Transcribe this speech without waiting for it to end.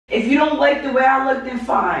If you don't like the way I look, then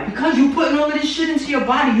fine. Because you putting all of this shit into your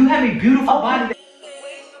body. You have a beautiful body.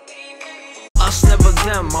 Us never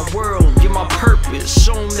them, my world, get my purpose.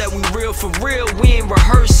 Show them that we real for real, we ain't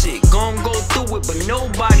rehearse it. Gon' go through it, but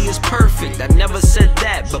nobody is perfect. I never said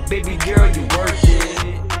that, but baby girl, you worth it.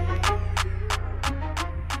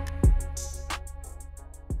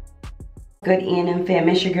 Good E&M fam,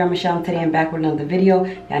 it's your girl Michelle, and today I'm back with another video.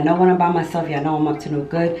 Y'all know when I'm by myself, y'all know I'm up to no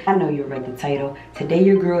good. I know you read the title. Today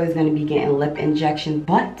your girl is going to be getting lip injections,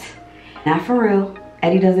 but not for real.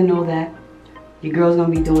 Eddie doesn't know that. Your girl's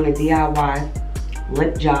going to be doing a DIY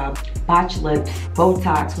lip job, botch lips,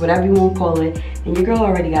 Botox, whatever you want to call it. And your girl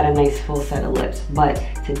already got a nice full set of lips. But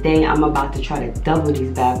today I'm about to try to double these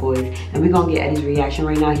bad boys. And we're going to get Eddie's reaction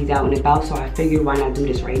right now. He's out and about, so I figured why not do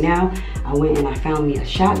this right now. I went and I found me a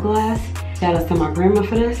shot glass. Shout out to my grandma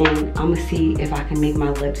for this. And I'm gonna see if I can make my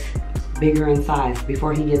lips bigger in size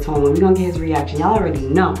before he gets home. And we're gonna get his reaction. Y'all already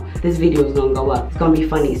know this video is gonna go up. It's gonna be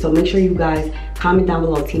funny. So make sure you guys comment down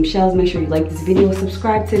below, Team Shells. Make sure you like this video,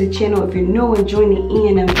 subscribe to the channel. If you're new and join the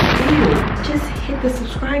E&M family, just hit the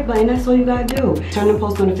subscribe button. That's all you gotta do. Turn the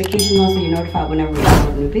post notifications on so you're notified whenever we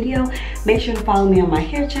upload a new video. Make sure to follow me on my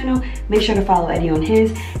hair channel. Make sure to follow Eddie on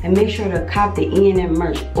his. And make sure to cop the E&M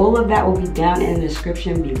merch. All of that will be down in the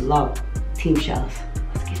description below. Team Shells.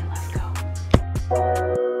 Let's get it, let's go.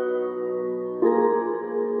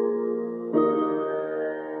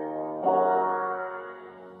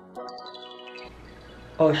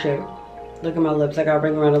 Oh shit. Look at my lips. I got a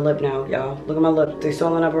ring around the lip now, y'all. Look at my lips. They're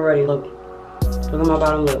swollen up already. Look. Look at my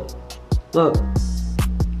bottom lip. Look.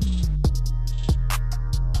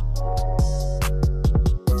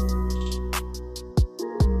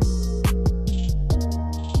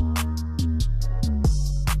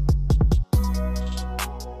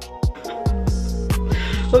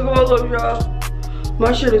 Look at my lips, y'all.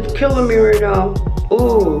 My shit is killing me right now.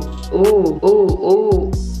 Ooh, ooh, ooh,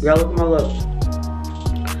 ooh. Y'all look at my lips.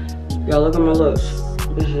 Y'all look at my lips.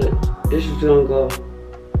 This is gonna go.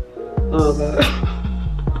 Oh god.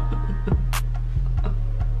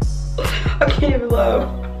 I can't even laugh.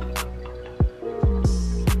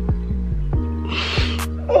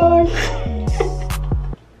 Oh.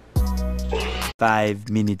 5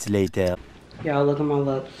 minutes later. Y'all look at my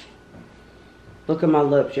lips. Look at my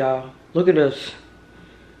lips, y'all. Look at this.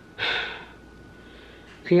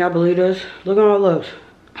 Can y'all believe this? Look at my lips.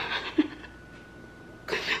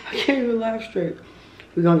 I can't even laugh straight.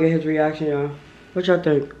 We're gonna get his reaction, y'all. What y'all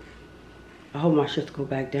think? I hope my shits go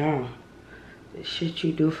back down. The shit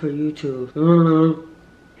you do for YouTube.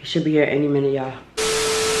 He should be here any minute, y'all.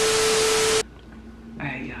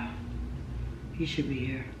 Alright, y'all. He should be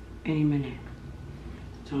here any minute.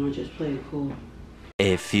 So I'm gonna just play it cool.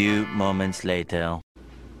 A few moments later.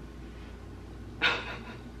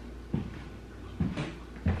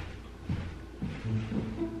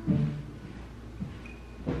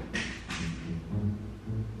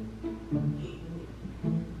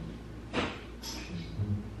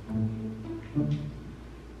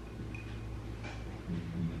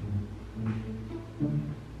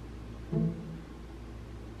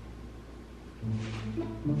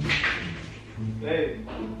 Hey.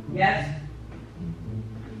 Yes?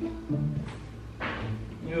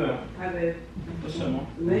 Yeah. Hi, babe. What's up, man?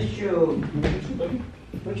 Missed you.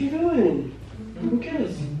 What you doing?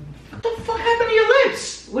 Kiss. What the fuck happened to your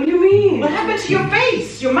lips? What do you mean? What happened to your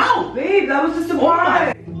face? Your mouth? Babe, that was a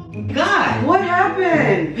surprise. Oh my god. What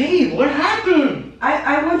happened? Babe, what happened?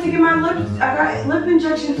 I went to get my lips. I got lip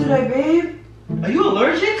injections today, babe. Are you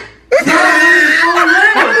allergic? No,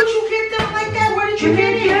 Why would you get them like that? Where did you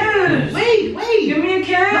get it? Wait, wait. Give me a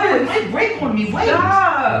kiss. No, it might break on me. Wait.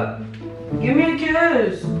 Stop. Give me a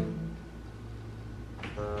kiss.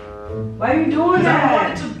 Why are you doing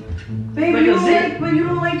that? Babe, Like you a don't zit. like, but you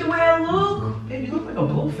don't like the way I look. Babe, you look like a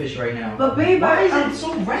blowfish right now. But babe, why is it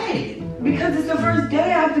so red? Because it's the first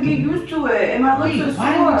day. I have to get used to it, and my lips are sore.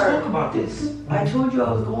 Why didn't we talk about this? I told you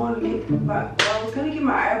I was going to get I was gonna get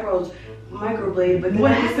my eyebrows microbladed, but then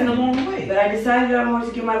What happened along the way? But I decided I wanted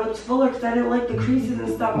to get my lips fuller because I didn't like the creases and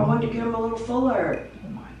stuff. I wanted to get them a little fuller. Oh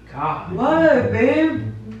my god. What,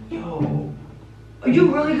 babe? Yo. Are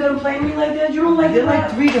you really gonna play me like that? You don't like They're the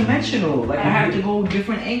like three-dimensional. Like I have to go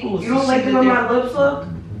different angles. You don't like the way my lips look?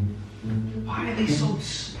 Why are they so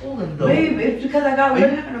swollen though? Babe, it's because I got Are you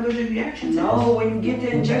lip. having allergic reactions? No, when you get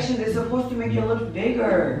the injections, it's supposed to make your lips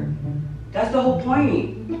bigger. That's the whole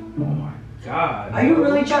point. Oh my god. Are you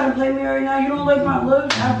really trying to play me right now? You don't like my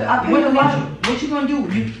lips? I paid a lot. What you gonna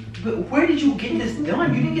do? But where did you get this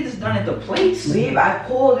done? You didn't get this done at the place. Babe, I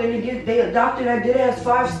pulled and the doctor that did it has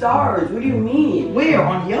 5 stars. What do you mean? Where?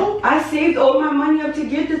 On Yelp? I saved all my money up to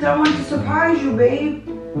get this. I wanted to surprise you, babe.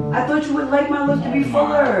 I thought you would like my lips to be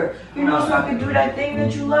fuller. You know, so I could do that thing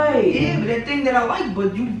that you like. Yeah, but that thing that I like,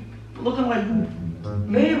 but you looking like you.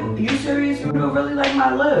 Babe, you serious? You don't really like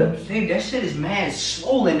my lips? Babe, that shit is mad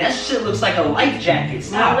swollen. That shit looks like a life jacket.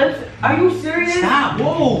 Stop. My lips? Are you serious? Stop.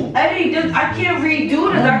 Whoa. Eddie, I can't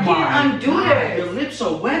redo this. I can't undo this. Your lips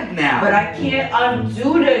are wet now. But I can't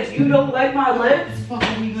undo this. You don't like my lips? What the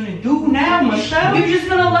fuck are we gonna do now, Michelle? You're just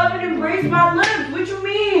gonna love and embrace my lips. What you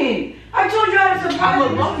mean? I told you I had a surprise. I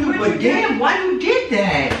would love you, but damn, why you did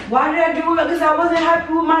that? Why did I do it? Because I wasn't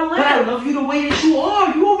happy with my lips. But I love you the way that you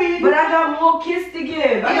are. You over here. But I got more kiss to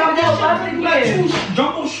give. I got more love to You got give. 2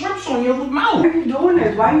 jumbo shrimps on your mouth. Why are you doing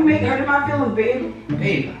this? Why you hurting my feelings, babe?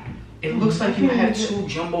 Babe, it looks like you have 2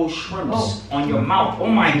 jumbo shrimps on your mouth. Oh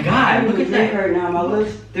my God, look at They that. hurt now. My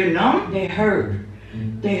lips, They're numb? they hurt.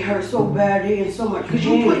 They hurt so bad. They in so much Because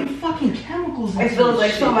pain. you putting fucking chemicals in It feels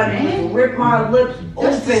like somebody just ripped my lips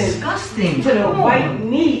That's open disgusting. to the Come on. white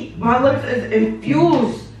meat. My lips is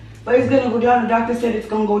infused. But it's gonna go down. The doctor said it's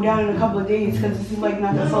gonna go down in a couple of days because it seems like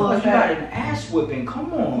not the full You got effect. an ass whipping.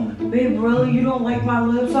 Come on. Babe, really? You don't like my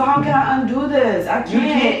lips? So how can I undo this? I You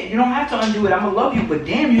can't. can't. You don't have to undo it. I'ma love you, but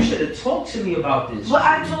damn, you should have talked to me about this. But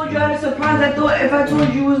I told you I had a surprise. I thought if I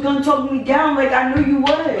told you was gonna talk me down, like I knew you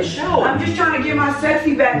would. Michelle. I'm just trying to get my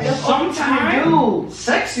sexy back. That's all I'm trying to do.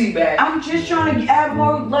 Sexy back. I'm just trying to add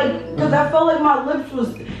more, like, because I felt like my lips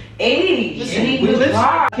was aged. Listen, And we was lips-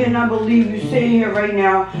 dry. I cannot believe you sitting here right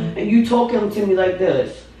now and you talking to me like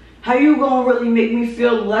this. How you gonna really make me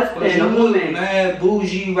feel less But than you a look woman? mad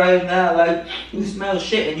bougie right now, like you smell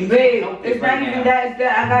shit and you Babe, can't help it it's right not even now. that. It's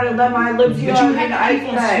that I gotta let my lips heal. But you I had the to ice keep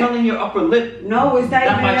on pack. smelling your upper lip. No, it's not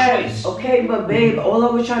Not even by that. choice. Okay, but babe, all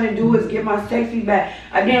I was trying to do was get my sexy back.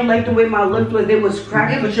 I didn't like the way my lips was. They was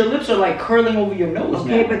cracked. Yeah, but your lips are like curling over your nose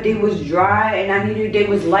Okay, now. but they was dry and they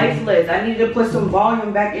was lifeless. I needed to put some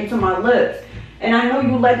volume back into my lips. And I know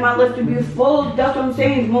you like my lips to be full. That's what I'm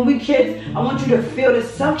saying. When we kids, I want you to feel the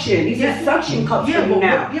suction. These are suction cups for you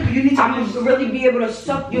now. Yeah, but you need to. I'm gonna really be able to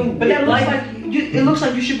suck you. But that looks like it looks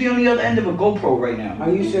like you should be on the other end of a GoPro right now. Are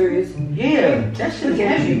you serious? Yeah, that shit is Look at you.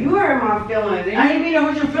 heavy. You hurt my feelings. I ain't mean to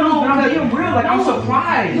hurt your feelings, but I'm being real. Like I'm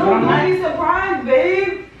surprised. No, but I'm don't not. be surprised,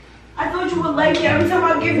 babe. I thought you would like it every time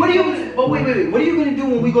I give What are you. you? But wait. What are you gonna do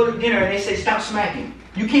when we go to dinner and they say stop smacking?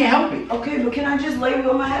 You can't help it. Okay, but can I just lay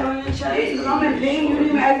with my head on your chest? Because I'm in pain. You didn't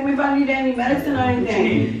even ask me if I need any medicine or anything.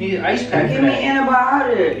 You need an ice pack. Give for me that.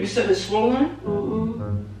 antibiotics. You said it's swollen.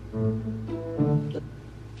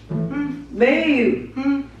 Babe,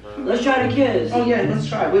 let's try to kiss. Oh yeah, let's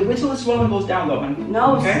try. Wait till the swelling goes down though, honey.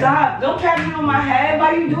 No, Okay. stop. Don't pat me on my head.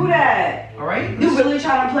 Why you do that? All right. You really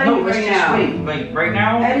trying to play No, me let's right just now. wait. Like right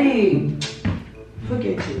now. Eddie,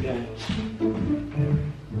 forget you then.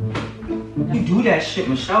 You do that shit,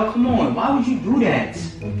 Michelle. Come on. Why would you do that?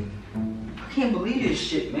 I can't believe this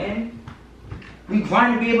shit, man. We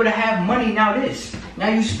grind to be able to have money. Now this. Now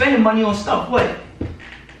you spending money on stuff. What?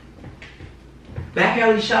 Back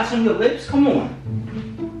alley shots on your lips? Come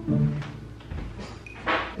on.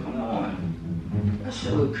 Come on. That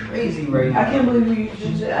shit look crazy right now. I can't believe you just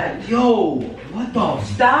did that. Yo, what the?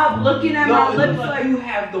 Stop looking at Yo, my it lips looks like like you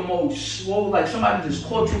have the most slow, like somebody just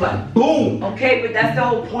caught you like boom. Okay, but that's the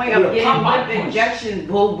whole point of Yeah, getting pop-up lip punch. injections,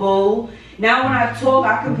 boo boo. Now when I talk,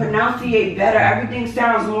 I can pronunciate better. Everything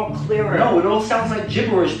sounds more clearer. No, it all sounds like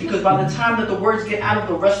gibberish because by the time that the words get out of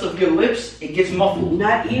the rest of your lips, it gets muffled.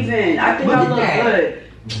 Not even. I think Look I at look that. good.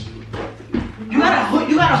 You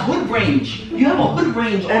got a hood range. You have a hood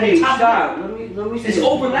range on Eddie, the top stop. lip. Let me see. It's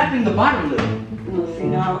overlapping the bottom lip. See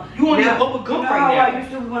now. You on your now, upper gum now, right now. I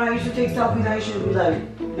used to, when I used to take selfies, I used to be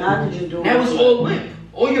like, nah, I could just do it. That was all lip.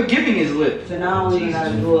 All you're giving is lip. So now I don't even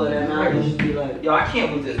gotta do it, and now I can just be like. Yo, I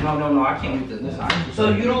can't with this. No, I can't with this. Listen, So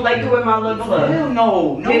you don't like the way my lips look? hell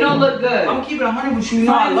no. They don't look good. I'm keeping 100 with you. You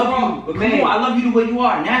know I love you. But come on, I love you the way you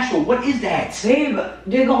are. Natural. What is that? Babe,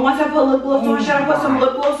 once I put lip gloss on, should I put some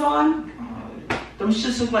lip gloss on? Them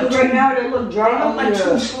shits look like Because right now they look dry. They look like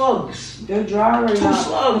Yeah. two slugs. They're dry right Two now.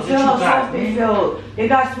 slugs Feel that how you got, soft they man. feel. They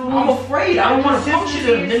got smooth. I'm afraid. I don't want to puncture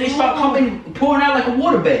them. Then they start coming, pouring out like a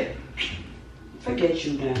waterbed. Forget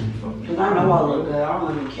you then. Because I know I look good. I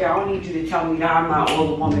don't even care. I don't need you to tell me that I'm not all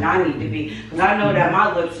the woman I need to be. Because I know that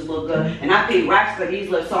my lips look good. And I pay racks for these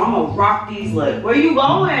lips. So I'm going to rock these lips. Where you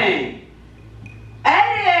going?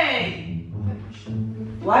 Eddie!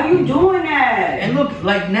 Why you doing that? And look,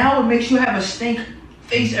 like now it makes you have a stink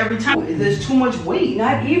face every time. There's too much weight.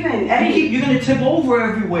 Not even. Eddie. You're gonna tip over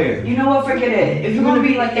everywhere. You know what? Forget it. If you're gonna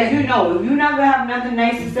be like that, if you never have nothing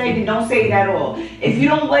nice to say, then don't say it at all. If you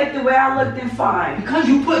don't like the way I look, then fine. Because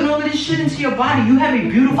you putting all of this shit into your body. You have a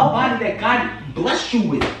beautiful body that God blessed you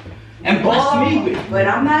with. and bless me with. But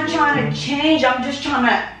I'm not trying to change. I'm just trying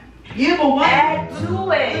to Yeah, but why? add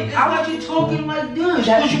to it. How are you talking like this?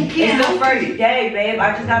 Because you can't It's the help first it. day, babe.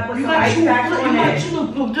 I just gotta put You some got ice two, packs on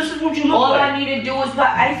it. look, this is what you look All like. I need to do is put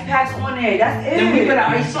ice packs on it. That's it. Then we better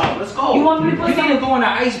ice up. Let's go. You want me to put You some? need to go in an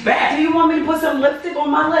ice Do bath. you want me to put some lipstick on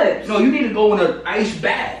my lips? No, you need to go in an ice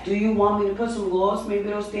bath. Do you want me to put some gloss? Maybe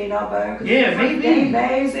it'll stand out better. 'Cause Yeah, it's the first maybe. day,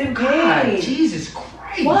 babes, and God, pain. Jesus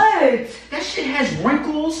Christ. What? That shit has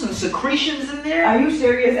wrinkles and secretions in there. Are you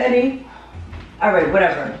serious, Eddie? All right,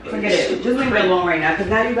 whatever. Forget it. Just leave it alone right now, cause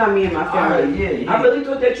now you got me and my family. Alright, yeah. I really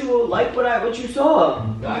thought that you would like what you saw.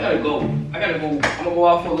 I gotta go. I'm gonna go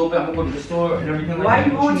out for a little bit. I'm gonna go to the store and everything like Why that.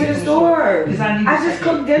 you going to What the need store? Because I need I a just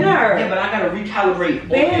second. cooked dinner. Yeah, but I gotta recalibrate all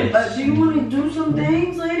Babe, this. do you want to do some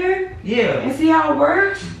things later Yeah, and see how it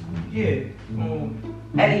works? yeah.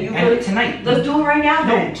 Eddie, you And really tonight. Let's do it right now. No,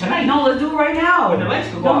 then. tonight. No, let's do it right now. When the lights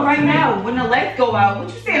go No, out, right tonight. now. When the lights go out. What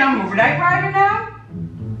you saying? I'm a night rider now?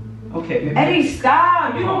 Okay, baby. Eddie,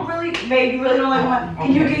 stop. You don't really, babe, you really don't like my.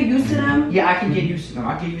 Can you Okay. get used to them? Yeah, I can get used to them.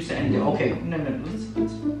 I get used to anything. Okay, no.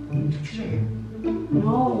 Let's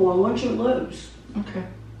No, I want your lips. Okay.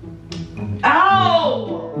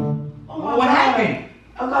 Ow! Oh my What God. happened?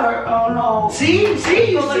 I got her. Oh no. See you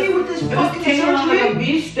see what this It fucking came out like a surgery?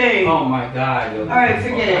 bee sting. Oh my God, yo. All right,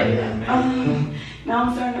 forget it. Yeah, man. Now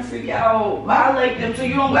I'm starting to freak out. But I like them, so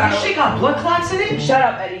you don't But gotta. this shit got blood clots in it? Shut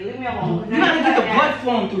up, Eddie. Leave me alone. You gotta get the blood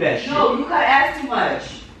flowing through that shit. No, you gotta ask too much.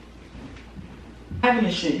 Having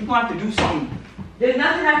this shit, you gonna have to do something. There's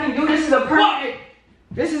nothing I can do. This is a permanent.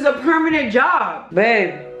 This is a permanent job,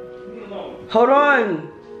 babe. Leave me alone. Hold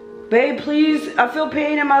on, babe. Please, I feel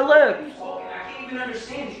pain in my lips. I can't even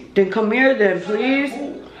understand you. Then come here, then, please.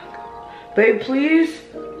 Babe, please.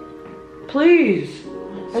 Please.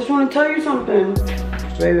 I just want to tell you something.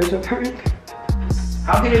 Babe, it's a prank.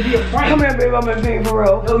 How can it be a prank? Come here, babe. I'm in pain for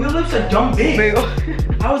real. Yo, your lips are dumb big. Babe.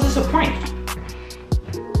 How is this a prank?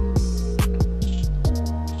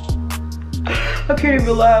 I can't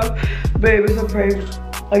even laugh. Babe, it's a prank.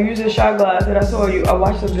 I used a shot glass and I saw you. I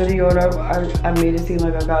watched the video and I made it seem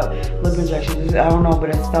like I got lip injections. I don't know, but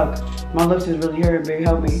it's stuck. My lips is really hurting, babe.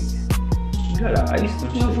 Help me. You gotta ice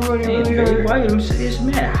them. No, for real, Hey, really baby, hurt. why you it's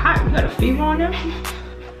mad hot? You got a fever on them?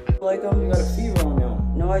 Like them? You got a fever on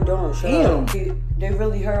them. No, I don't. Shut Damn. up. They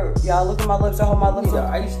really hurt. Y'all look at my lips. I hold my You lips need to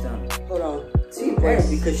up. ice them. Hold on. See, right?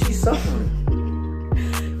 Because she's suffering.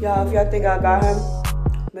 Y'all, if y'all think I got him,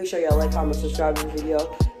 make sure y'all like, comment, subscribe to the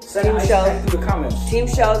video. Send an ice pack through the comments. Team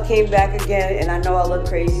Shells came back again, and I know I look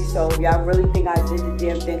crazy, so if y'all really think I did the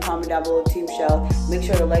damn thing, comment down below, Team Shell. Make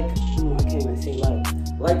sure to like, I can't even say like.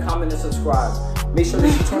 Like, comment, and subscribe. Make sure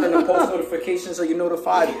that you turn on the post notifications so you're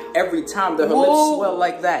notified every time that her lips Whoa. swell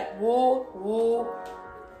like that. Woo, woo.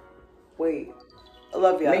 Wait, I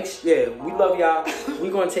love y'all. Yeah, we love y'all. We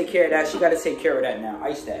gonna take care of that. She gotta take care of that now.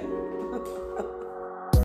 Ice that.